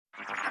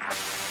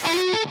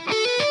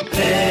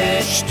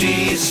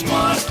HT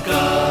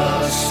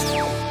Smartcast.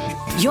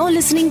 You're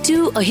listening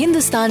to a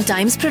Hindustan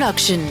Times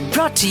production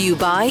brought to you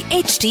by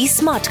HT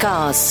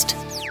Smartcast.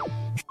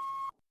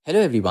 Hello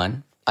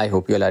everyone, I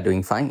hope you all are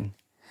doing fine.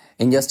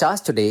 In your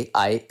stars today,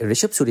 I,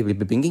 Rishabh Suri, will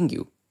be bringing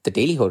you the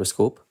Daily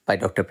Horoscope by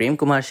Dr. Prem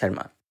Kumar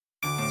Sharma.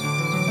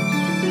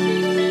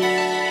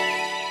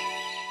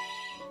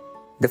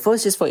 The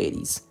first is for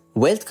Aries.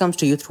 Wealth comes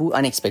to you through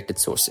unexpected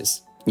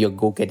sources. Your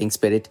go-getting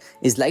spirit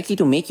is likely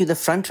to make you the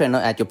front runner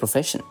at your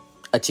profession.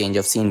 A change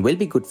of scene will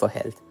be good for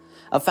health.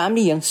 A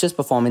family youngster's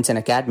performance in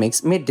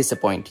academics may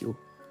disappoint you.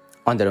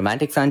 On the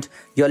romantic front,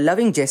 your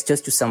loving gestures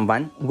to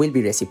someone will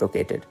be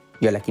reciprocated.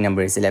 Your lucky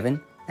number is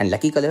 11 and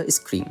lucky color is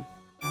cream.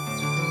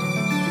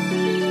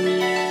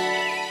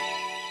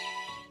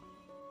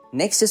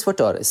 Next is for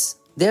Taurus.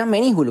 There are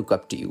many who look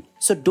up to you,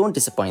 so don't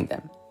disappoint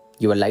them.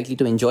 You are likely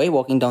to enjoy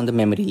walking down the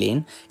memory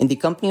lane in the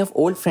company of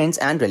old friends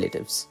and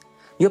relatives.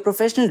 Your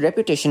professional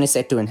reputation is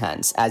set to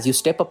enhance as you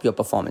step up your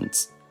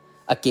performance.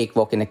 A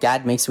cakewalk in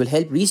academics will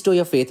help restore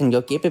your faith in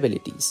your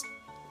capabilities.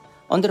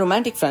 On the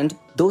romantic front,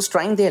 those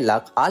trying their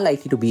luck are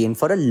likely to be in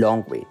for a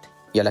long wait.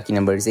 Your lucky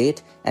number is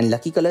 8 and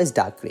lucky color is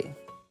dark grey.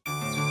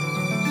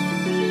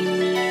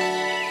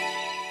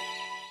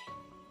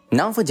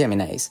 Now for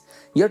Geminis.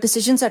 Your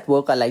decisions at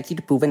work are likely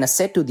to prove an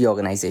asset to the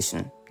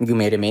organization. You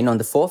may remain on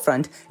the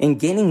forefront in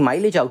gaining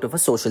mileage out of a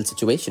social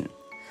situation.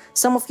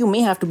 Some of you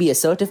may have to be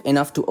assertive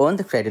enough to earn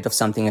the credit of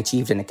something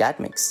achieved in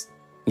academics.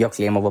 Your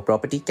claim over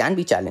property can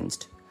be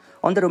challenged.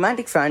 On the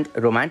romantic front,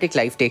 romantic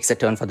life takes a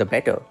turn for the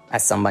better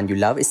as someone you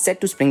love is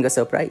set to spring a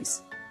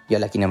surprise.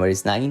 Your lucky number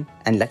is 9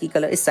 and lucky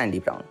color is sandy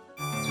brown.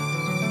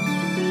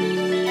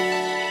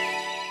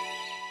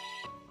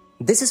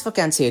 This is for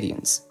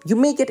Cancerians. You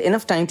may get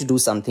enough time to do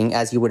something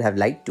as you would have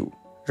liked to.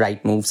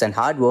 Right moves and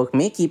hard work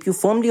may keep you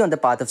firmly on the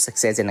path of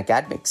success in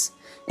academics.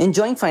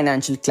 Enjoying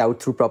financial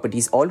clout through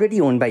properties already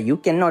owned by you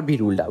cannot be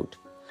ruled out.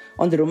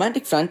 On the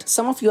romantic front,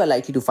 some of you are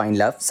likely to find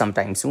love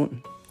sometime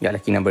soon. Your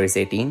lucky number is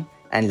 18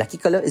 and lucky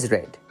color is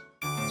red.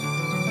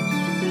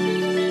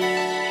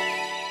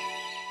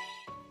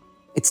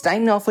 It's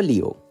time now for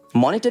Leo.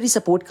 Monetary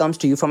support comes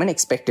to you from an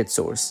expected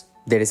source.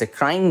 There is a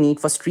crying need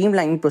for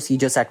streamlining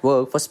procedures at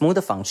work for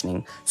smoother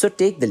functioning, so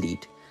take the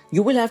lead.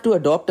 You will have to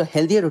adopt a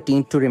healthier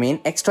routine to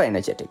remain extra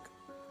energetic.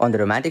 On the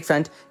romantic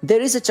front,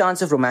 there is a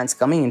chance of romance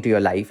coming into your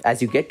life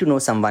as you get to know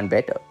someone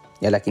better.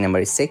 Your lucky number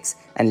is 6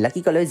 and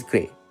lucky color is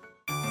grey.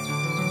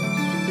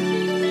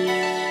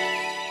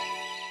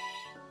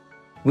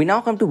 We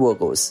now come to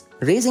Virgos.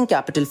 Raising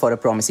capital for a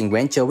promising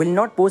venture will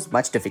not pose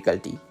much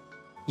difficulty.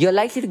 You are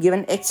likely to give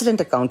an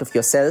excellent account of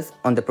yourself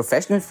on the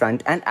professional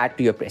front and add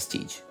to your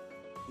prestige.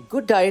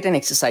 Good diet and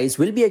exercise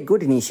will be a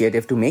good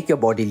initiative to make your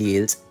bodily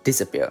ills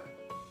disappear.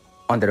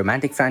 On the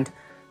romantic front,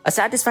 a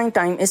satisfying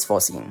time is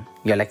foreseen.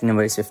 Your lucky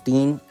number is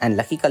 15 and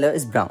lucky color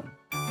is brown.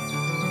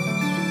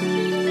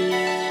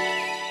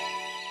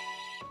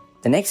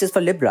 The next is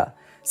for Libra.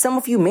 Some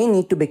of you may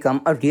need to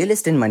become a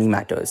realist in money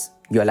matters.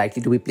 You are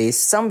likely to be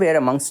placed somewhere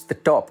amongst the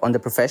top on the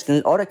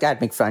professional or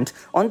academic front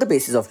on the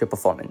basis of your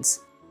performance.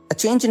 A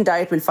change in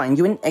diet will find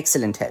you in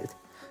excellent health.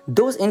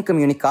 Those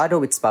incommunicado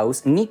with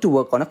spouse need to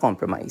work on a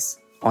compromise.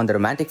 On the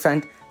romantic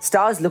front,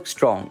 stars look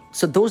strong,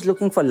 so those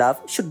looking for love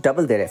should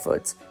double their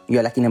efforts.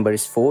 Your lucky number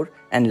is 4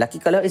 and lucky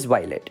color is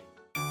violet.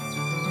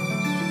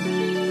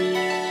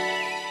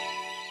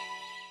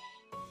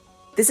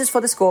 This is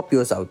for the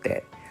Scorpios out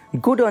there.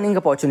 Good earning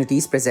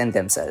opportunities present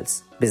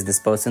themselves. Business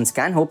persons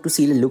can hope to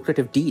seal a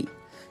lucrative deal.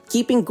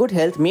 Keeping good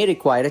health may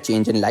require a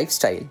change in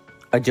lifestyle.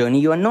 A journey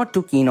you are not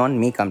too keen on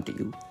may come to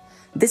you.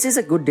 This is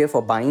a good day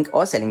for buying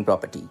or selling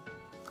property.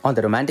 On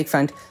the romantic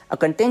front, a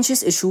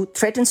contentious issue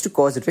threatens to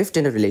cause a rift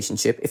in a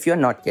relationship if you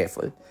are not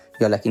careful.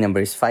 Your lucky number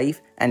is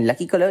 5 and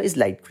lucky color is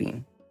light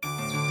green.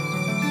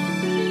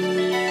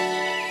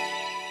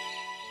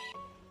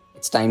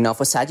 It's time now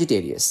for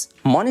Sagittarius.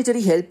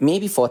 Monetary help may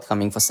be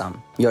forthcoming for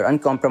some. Your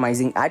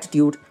uncompromising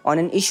attitude on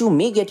an issue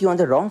may get you on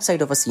the wrong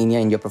side of a senior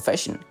in your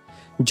profession.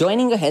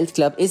 Joining a health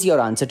club is your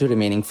answer to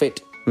remaining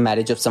fit.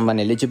 Marriage of someone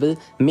eligible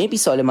may be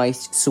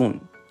solemnized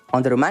soon.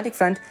 On the romantic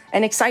front,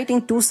 an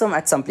exciting twosome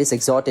at someplace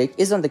exotic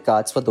is on the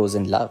cards for those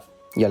in love.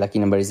 Your lucky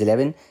number is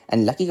 11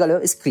 and lucky color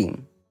is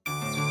cream.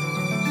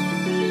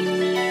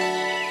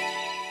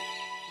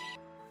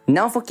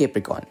 Now for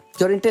Capricorn.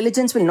 Your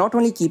intelligence will not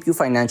only keep you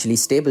financially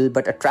stable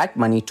but attract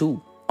money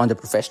too. On the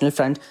professional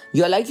front,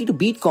 you are likely to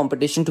beat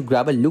competition to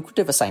grab a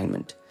lucrative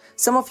assignment.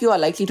 Some of you are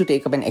likely to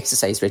take up an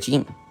exercise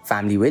regime.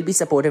 Family will be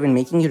supportive in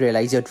making you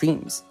realize your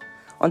dreams.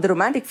 On the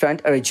romantic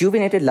front, a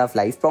rejuvenated love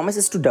life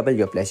promises to double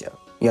your pleasure.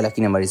 Your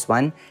lucky number is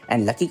 1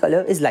 and lucky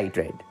color is light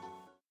red.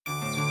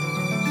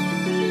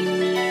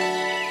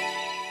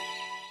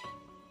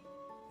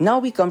 Now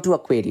we come to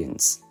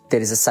Aquarians.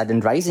 There is a sudden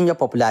rise in your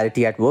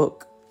popularity at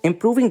work.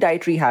 Improving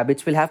dietary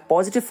habits will have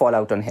positive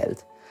fallout on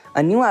health.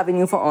 A new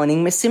avenue for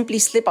earning may simply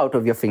slip out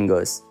of your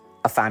fingers.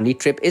 A family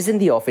trip is in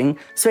the offing,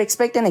 so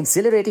expect an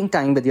exhilarating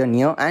time with your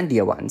near and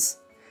dear ones.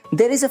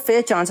 There is a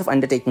fair chance of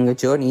undertaking a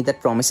journey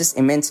that promises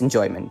immense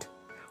enjoyment.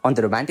 On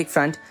the romantic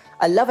front,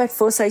 A love at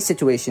first sight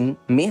situation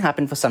may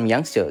happen for some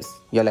youngsters.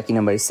 Your lucky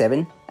number is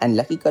 7 and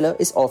lucky color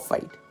is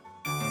off-white.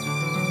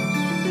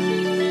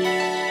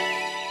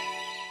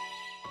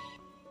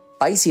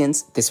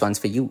 Pisceans, this one's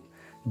for you.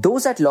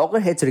 Those at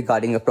loggerheads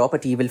regarding a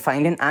property will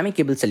find an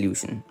amicable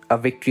solution. A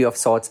victory of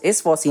sorts is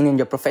foreseen in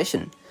your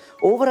profession.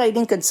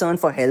 Overriding concern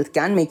for health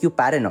can make you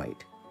paranoid.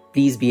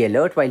 Please be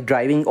alert while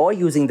driving or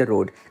using the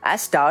road,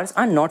 as stars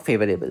are not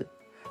favorable.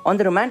 On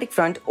the romantic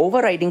front,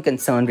 overriding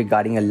concern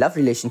regarding a love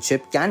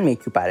relationship can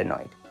make you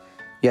paranoid.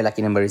 Your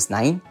lucky number is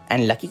 9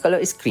 and lucky color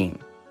is cream.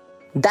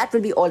 That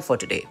will be all for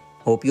today.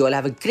 Hope you all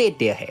have a great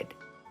day ahead.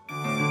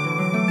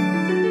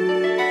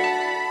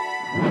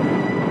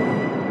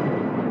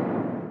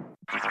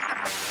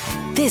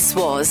 This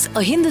was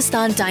a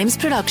Hindustan Times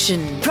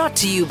production brought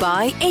to you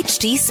by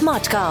HT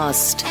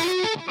Smartcast.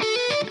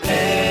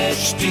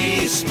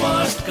 HT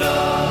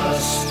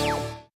Smartcast.